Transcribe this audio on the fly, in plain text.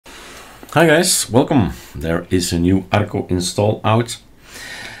Hi guys, welcome. There is a new Arco install out.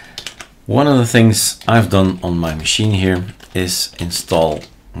 One of the things I've done on my machine here is install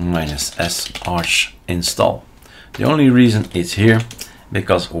 -s archinstall. The only reason it's here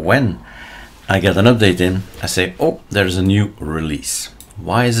because when I get an update in, I say, oh, there's a new release.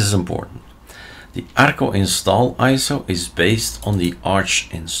 Why is this important? The Arcoinstall ISO is based on the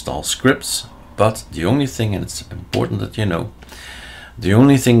archinstall scripts, but the only thing, and it's important that you know, the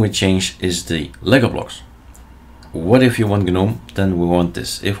only thing we change is the Lego blocks. What if you want GNOME? Then we want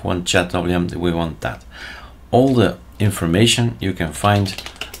this. If we want ChatWM, we want that. All the information you can find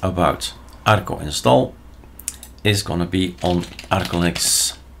about Arcoinstall is going to be on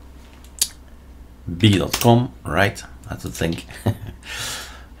arcolinuxb.com, right? I have to think.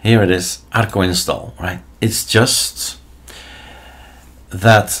 Here it is, Arcoinstall, right? It's just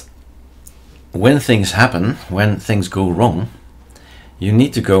that when things happen, when things go wrong, you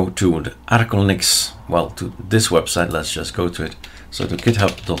need to go to the ArcoLinux, well, to this website. Let's just go to it. So to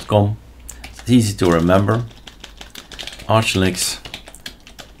github.com, it's easy to remember. archlinux,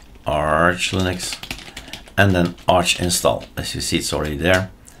 and then archinstall. As you see, it's already there.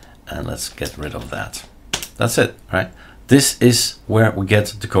 And let's get rid of that. That's it, right? This is where we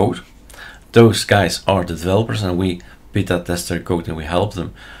get the code. Those guys are the developers, and we beta test their code and we help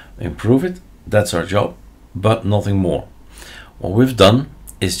them improve it. That's our job, but nothing more. What we've done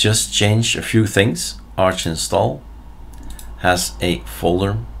is just change a few things. Archinstall has a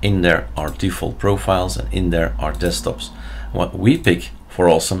folder. In there are default profiles, and in there are desktops. What we pick for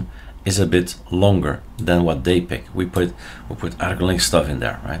awesome is a bit longer than what they pick. We put ArcoLinux stuff in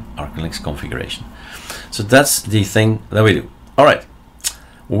there, right? ArcoLinux configuration. So that's the thing that we do. All right.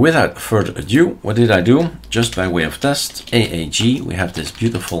 Without further ado, what did I do? Just by way of test, AAG, we have this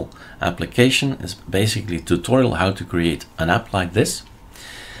beautiful application. It's basically a tutorial how to create an app like this.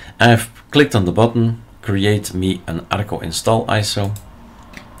 I've clicked on the button, create me an Arcoinstall ISO.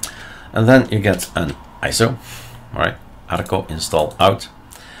 And then you get an ISO, all right? Arcoinstall out.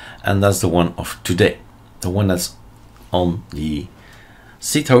 And that's the one of today. The one that's on the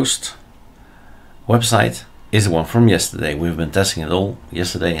seed host website is the one from yesterday. We've been testing it all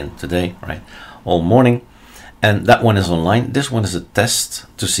yesterday and today, right? All morning. And that one is online. This one is a test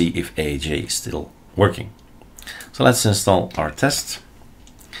to see if AAG is still working. So let's install our test.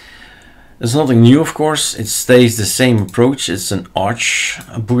 There's nothing new, of course. It stays the same approach. It's an arch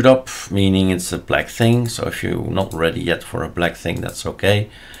boot up, meaning it's a black thing. So if you're not ready yet for a black thing, that's okay.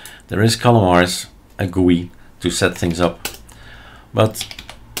 There is column-rs, a GUI to set things up. But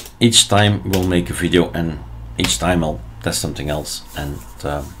each time we'll make a video, and each time I'll test something else, and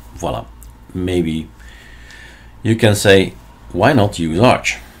voila. Maybe you can say, why not use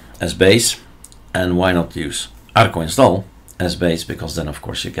Arch as base, and why not use Arcoinstall as base, because then of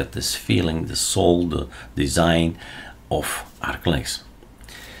course you get this feeling, the soul, the design of ArcoLinux.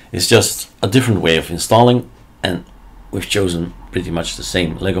 It's just a different way of installing, and we've chosen pretty much the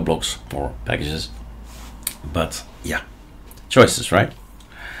same Lego blocks or packages, but yeah, choices, right?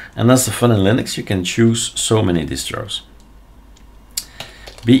 And that's the fun in Linux. You can choose so many distros.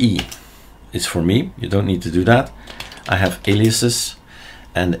 BE is for me. You don't need to do that. I have aliases,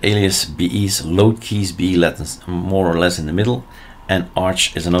 and alias BE's load keys BE letters more or less in the middle, and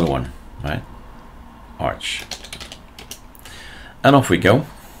Arch is another one, right? Arch. And off we go.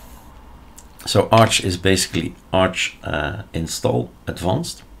 So Arch is basically Arch install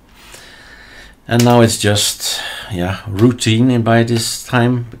advanced. And now it's just, yeah, routine by this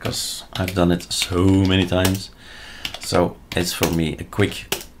time, because I've done it so many times. So it's for me a quick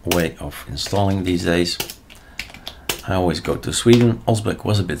way of installing these days. I always go to Sweden. Osbeck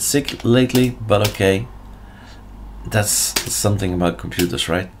was a bit sick lately, but okay. That's something about computers,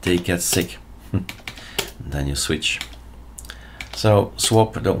 right? They get sick. Then you switch. So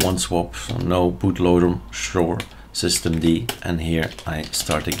swap, don't want swap, so no bootloader, sure, systemd, and here I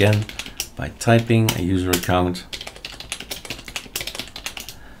start again by typing a user account.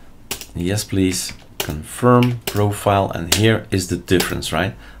 Yes, please, confirm profile, and here is the difference,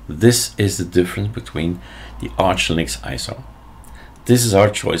 right? This is the difference between the ArcoLinux ISO. This is our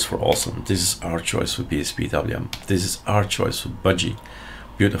choice for awesome. This is our choice for BSPWM. This is our choice for Budgie.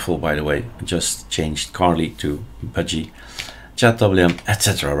 Beautiful, by the way. I just changed Carly to Budgie. ChatWM,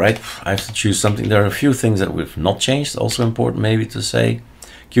 etc. Right? I have to choose something. There are a few things that we've not changed. Also important maybe to say.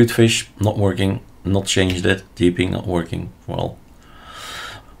 Cutefish not working, not changed it. Deeping not working. Well,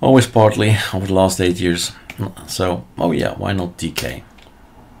 always partly over the last 8 years. So, oh yeah, why not DK?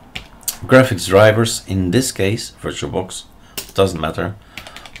 Graphics drivers, in this case, VirtualBox, doesn't matter,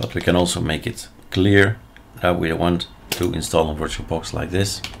 but we can also make it clear that we want to install on VirtualBox like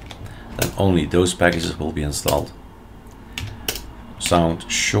this. then only those packages will be installed.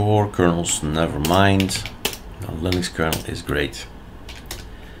 Sound, sure. Kernels, never mind. The Linux kernel is great.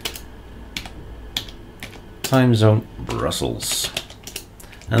 Time zone, Brussels.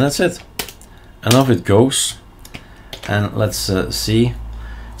 And that's it. And off it goes. And let's see.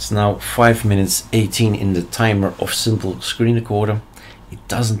 It's now 5 minutes 18 in the timer of simple screen recorder. It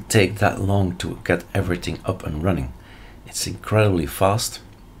doesn't take that long to get everything up and running. It's incredibly fast.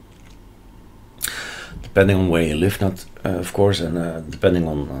 Depending on where you live, not of course, and depending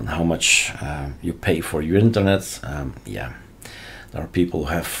on how much you pay for your internet. Yeah, there are people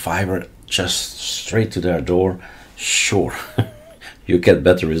who have fiber just straight to their door. Sure, you get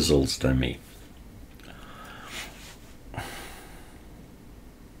better results than me.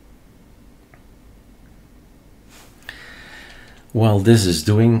 While this is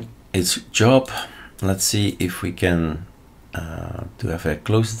doing its job, let's see if we can do have I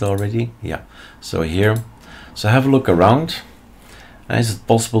closed it already? Yeah. So here, so have a look around. Is it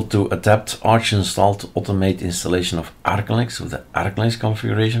possible to adapt archinstall to automate installation of ArcoLinux with the ArcoLinux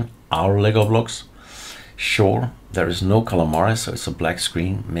configuration? Our Lego blocks? Sure. There is no Calamari, so it's a black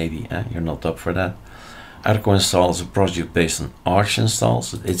screen. Maybe you're not up for that. Arcoinstall is a project based on archinstall.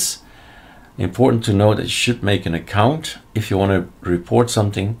 So it's important to know that you should make an account if you want to report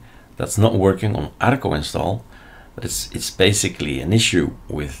something that's not working on Arcoinstall. But it's basically an issue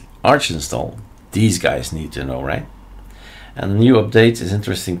with archinstall. These guys need to know, right? And the new update is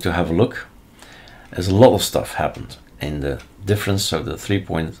interesting to have a look. There's a lot of stuff happened in the difference. So the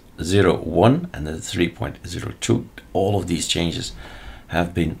 3.01 and the 3.02, all of these changes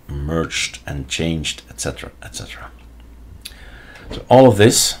have been merged and changed, etc., etc. So all of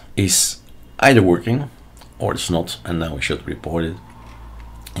this is either working or it's not, and now we should report it.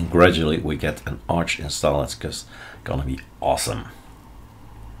 And gradually we get an arch install. That's just gonna be awesome.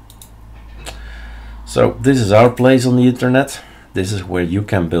 So this is our place on the internet. This is where you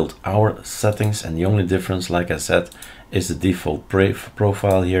can build our settings, and the only difference, like I said, is the default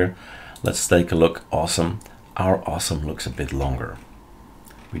profile here. Let's take a look. Awesome. Our awesome looks a bit longer.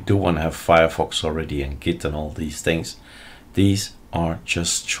 We do want to have Firefox already and Git and all these things. These are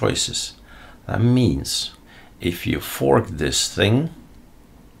just choices. That means if you fork this thing,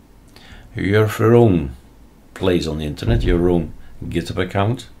 you have your own place on the internet, your own GitHub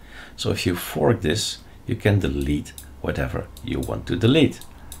account. So if you fork this, you can delete whatever you want to delete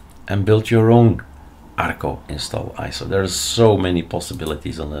and build your own Arcoinstall ISO. There's so many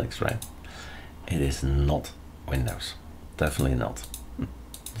possibilities on Linux, right? It is not Windows, definitely not.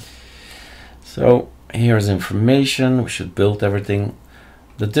 So here's information. We should build everything.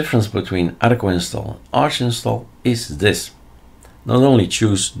 The difference between Arcoinstall and archinstall is this. Not only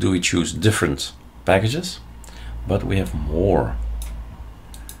do we choose different packages, but we have more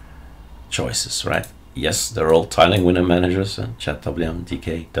choices, right? Yes, they're all tiling window managers, chatwm,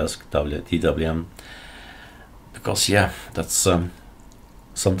 dk, dusk, dwm, because yeah, that's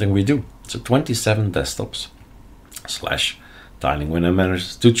something we do. So 27 desktops / tiling window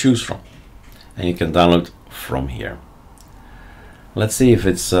managers to choose from, and you can download from here. Let's see if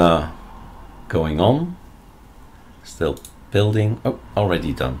it's going on. Still building. Oh,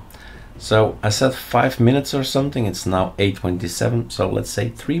 already done. So I said 5 minutes or something. It's now 8:27. So let's say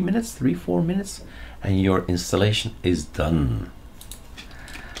 3 minutes, 4 minutes, and your installation is done.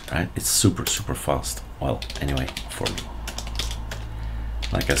 Right? It's super fast. Well, anyway, for me.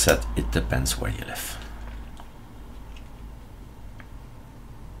 Like I said, it depends where you live.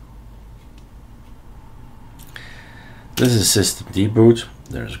 This is system deboot.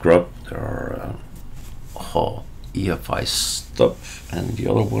 There's grub. There are EFI stuff, and the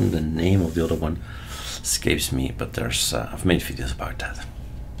other one, the name of the other one escapes me, but there's I've made videos about that.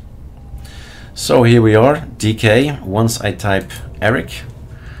 So here we are, DK. Once I type Eric,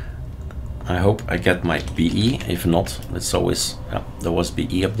 I hope I get my BE. If not, it's always, yeah, there was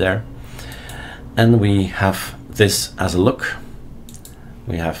BE up there. And we have this as a look.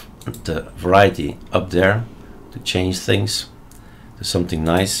 We have the variety up there to change things to something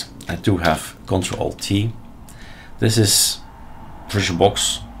nice. I do have Ctrl-Alt-T. This is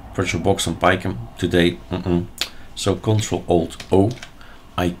VirtualBox on Pycom today. So Ctrl-Alt-O.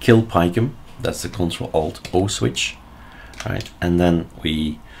 I kill Pycom. That's the Ctrl-Alt-O switch, right? And then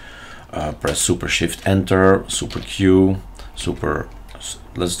we press Super Shift Enter, Super Q, Super.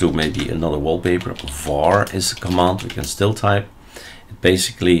 Let's do maybe another wallpaper. var is a command we can still type. It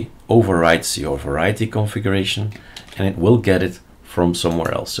basically overrides your variety configuration, and it will get it from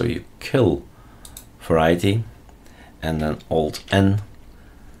somewhere else. So you kill variety and then Alt-N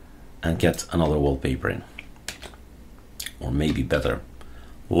and get another wallpaper in, or maybe better,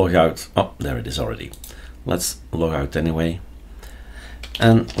 log out. Oh, there it is already. Let's log out anyway.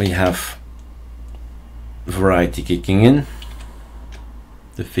 And we have variety kicking in.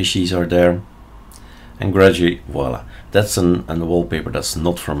 The fishies are there. And gradually, voila. That's a wallpaper that's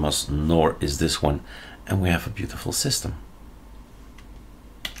not from us, nor is this one. And we have a beautiful system.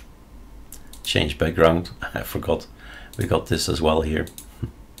 Change background. I forgot. We got this as well here.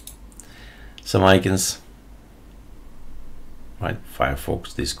 Some icons. Right,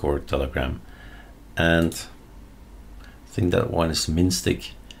 Firefox, Discord, Telegram. And I think that one is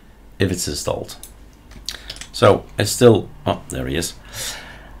Minstick if it's installed. So it's still, oh, there he is.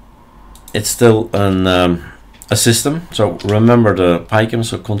 It's still a system. So remember the PyCam,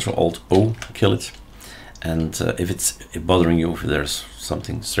 so Ctrl-Alt-O, kill it. And if it's bothering you, if there's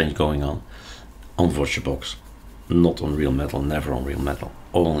something strange going on VirtualBox, not on real metal, never on real metal,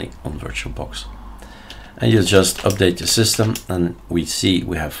 only on VirtualBox. And you just update the system, and we see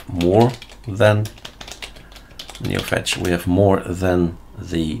we have more than NeoFetch. We have more than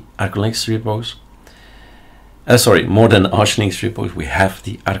the ArcoLinux repos. Sorry, more than archlinux repos. We have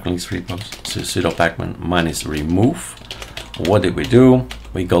the ArcoLinux repos. So sudo pacman minus remove. What did we do?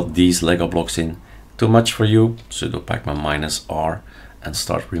 We got these Lego blocks in. Too much for you? Sudo pacman minus R and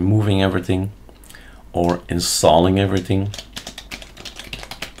start removing everything or installing everything,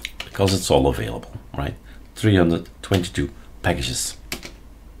 because it's all available, right? 322 packages.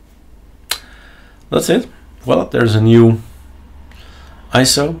 That's it. Well, there's a new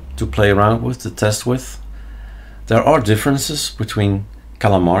ISO to play around with, to test with. There are differences between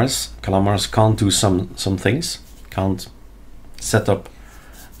Calamares. Calamares can't do some things, can't set up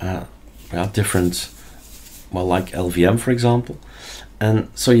different, well, like LVM, for example. And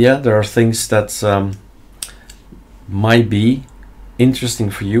so, yeah, there are things that might be interesting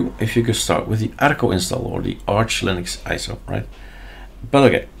for you if you could start with the ArcoInstall or the ArchLinux ISO, right? But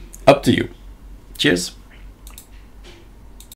okay, up to you. Cheers.